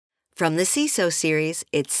From the CISO series,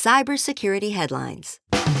 it's Cybersecurity Headlines.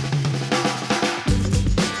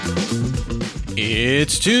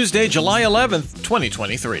 It's Tuesday, July 11th,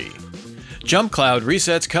 2023. JumpCloud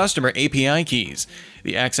resets customer API keys.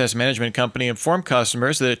 The access management company informed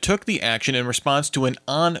customers that it took the action in response to an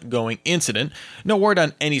ongoing incident. No word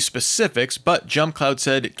on any specifics, but JumpCloud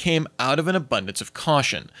said it came out of an abundance of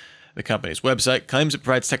caution. The company's website claims it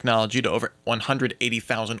provides technology to over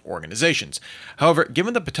 180,000 organizations. However,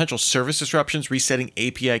 given the potential service disruptions resetting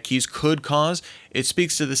API keys could cause, it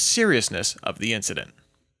speaks to the seriousness of the incident.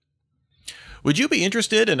 Would you be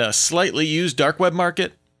interested in a slightly used dark web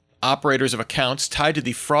market? Operators of accounts tied to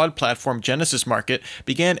the fraud platform Genesis Market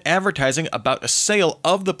began advertising about a sale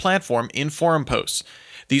of the platform in forum posts.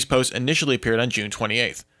 These posts initially appeared on June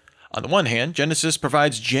 28th. On the one hand, Genesis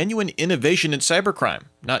provides genuine innovation in cybercrime,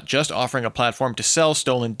 not just offering a platform to sell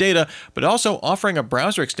stolen data, but also offering a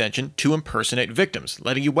browser extension to impersonate victims,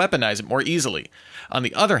 letting you weaponize it more easily. On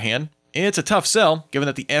the other hand, it's a tough sell, given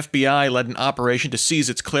that the FBI led an operation to seize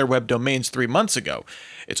its ClearWeb domains 3 months ago.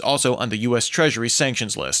 It's also on the U.S. Treasury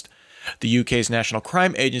sanctions list. The UK's National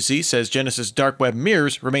Crime Agency says Genesis dark web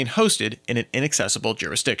mirrors remain hosted in an inaccessible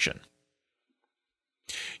jurisdiction.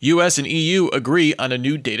 US and EU agree on a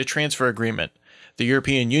new data transfer agreement. The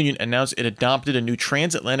European Union announced it adopted a new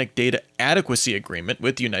transatlantic data adequacy agreement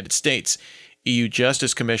with the United States. EU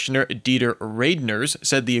Justice Commissioner Dieter Reinders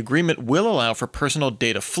said the agreement will allow for personal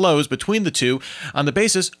data flows between the two on the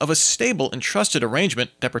basis of a stable and trusted arrangement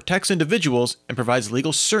that protects individuals and provides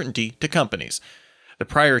legal certainty to companies. The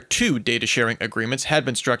prior 2 data sharing agreements had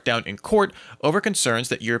been struck down in court over concerns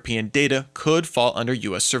that European data could fall under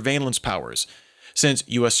U.S. surveillance powers. Since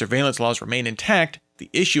U.S. surveillance laws remain intact, the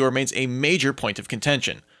issue remains a major point of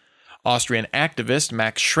contention. Austrian activist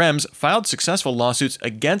Max Schrems filed successful lawsuits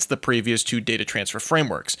against the previous 2 data transfer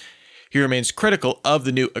frameworks. He remains critical of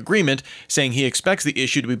the new agreement, saying he expects the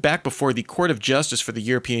issue to be back before the Court of Justice for the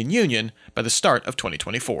European Union by the start of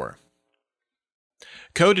 2024.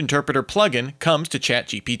 Code Interpreter plugin comes to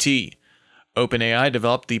ChatGPT. OpenAI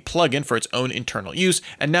developed the plugin for its own internal use,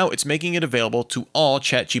 and now it's making it available to all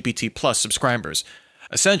ChatGPT Plus subscribers.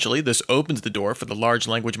 Essentially, this opens the door for the large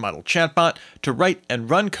language model chatbot to write and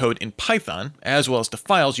run code in Python, as well as to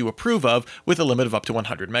files you approve of with a limit of up to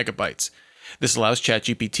 100 megabytes. This allows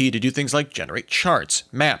ChatGPT to do things like generate charts,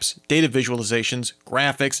 maps, data visualizations,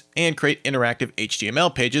 graphics, and create interactive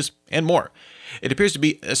HTML pages, and more. It appears to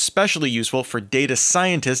be especially useful for data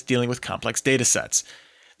scientists dealing with complex data sets.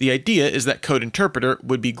 The idea is that Code Interpreter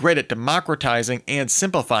would be great at democratizing and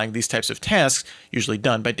simplifying these types of tasks, usually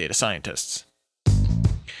done by data scientists.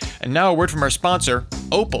 And now a word from our sponsor,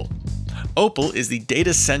 Opal. Opal is the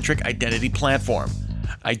data-centric identity platform.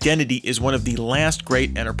 Identity is one of the last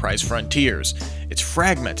great enterprise frontiers. It's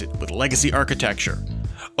fragmented with legacy architecture.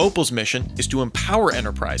 Opal's mission is to empower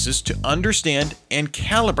enterprises to understand and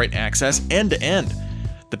calibrate access end-to-end.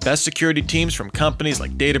 The best security teams from companies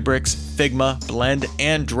like Databricks, Figma, Blend,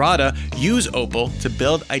 and Drata use Opal to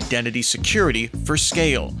build identity security for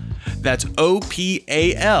scale. That's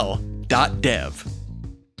opal.dev.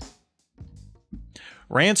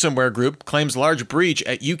 Ransomware group claims large breach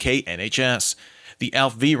at UK NHS. The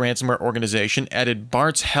ALPV ransomware organization added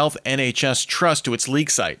Barts Health NHS Trust to its leak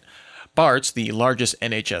site. Barts, the largest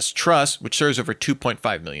NHS trust, which serves over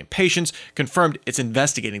 2.5 million patients, confirmed it's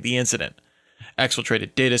investigating the incident.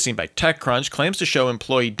 Exfiltrated data seen by TechCrunch claims to show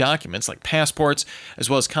employee documents like passports, as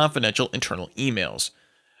well as confidential internal emails.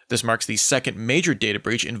 This marks the second major data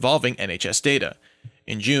breach involving NHS data.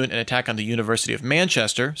 In June, an attack on the University of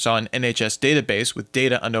Manchester saw an NHS database with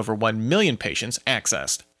data on over 1 million patients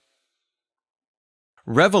accessed.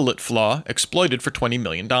 Revolut flaw exploited for $20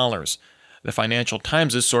 million. The Financial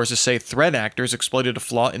Times' sources say threat actors exploited a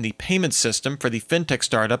flaw in the payment system for the fintech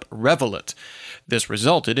startup Revolut. This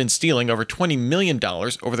resulted in stealing over $20 million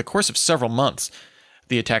over the course of several months.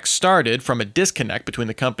 The attack started from a disconnect between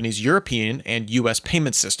the company's European and U.S.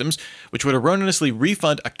 payment systems, which would erroneously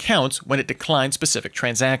refund accounts when it declined specific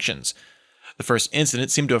transactions. The first incident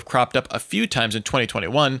seemed to have cropped up a few times in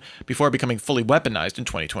 2021 before becoming fully weaponized in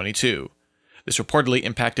 2022. This reportedly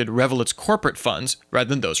impacted Revolut's corporate funds rather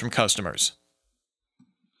than those from customers.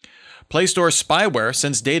 Play Store spyware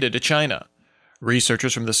sends data to China.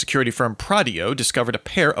 Researchers from the security firm Prodeo discovered a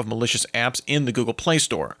pair of malicious apps in the Google Play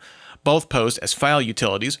Store. Both posed as file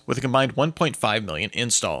utilities with a combined 1.5 million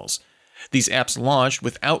installs. These apps launched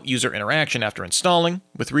without user interaction after installing,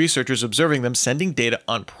 with researchers observing them sending data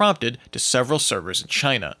unprompted to several servers in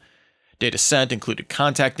China. Data sent included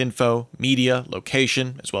contact info, media,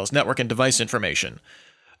 location, as well as network and device information.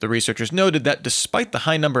 The researchers noted that despite the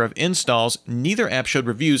high number of installs, neither app showed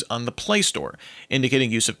reviews on the Play Store,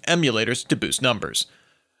 indicating use of emulators to boost numbers.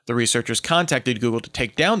 The researchers contacted Google to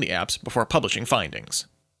take down the apps before publishing findings.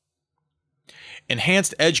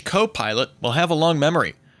 Enhanced Edge Copilot will have a long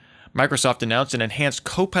memory. Microsoft announced an enhanced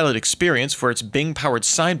Copilot experience for its Bing-powered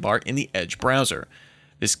sidebar in the Edge browser.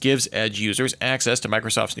 This gives Edge users access to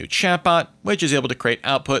Microsoft's new chatbot, which is able to create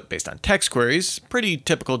output based on text queries, pretty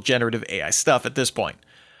typical generative AI stuff at this point.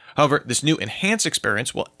 However, this new enhanced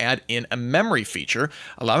experience will add in a memory feature,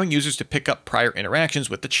 allowing users to pick up prior interactions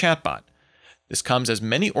with the chatbot. This comes as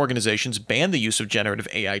many organizations ban the use of generative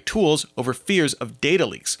AI tools over fears of data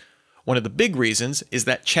leaks. One of the big reasons is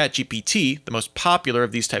that ChatGPT, the most popular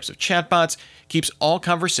of these types of chatbots, keeps all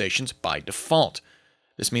conversations by default.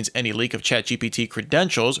 This means any leak of ChatGPT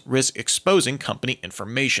credentials risks exposing company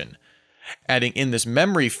information. Adding in this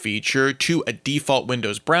memory feature to a default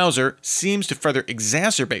Windows browser seems to further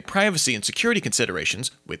exacerbate privacy and security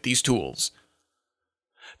considerations with these tools.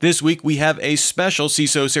 This week, we have a special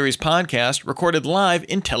CISO Series podcast recorded live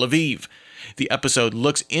in Tel Aviv. The episode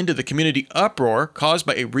looks into the community uproar caused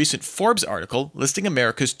by a recent Forbes article listing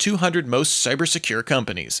America's 200 most cybersecure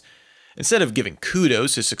companies. Instead of giving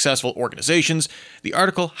kudos to successful organizations, the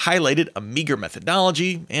article highlighted a meager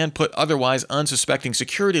methodology and put otherwise unsuspecting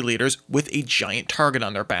security leaders with a giant target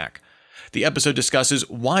on their back. The episode discusses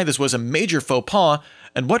why this was a major faux pas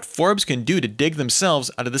and what Forbes can do to dig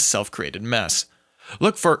themselves out of this self-created mess.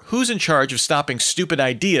 Look for Who's in Charge of Stopping Stupid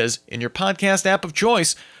Ideas in your podcast app of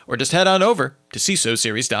choice, or just head on over to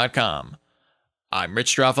CISOseries.com. I'm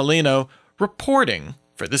Rich Straffolino, reporting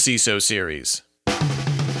for the CISO Series.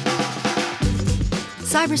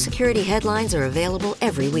 Cybersecurity headlines are available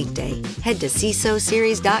every weekday. Head to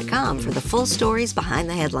CISOseries.com for the full stories behind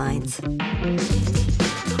the headlines.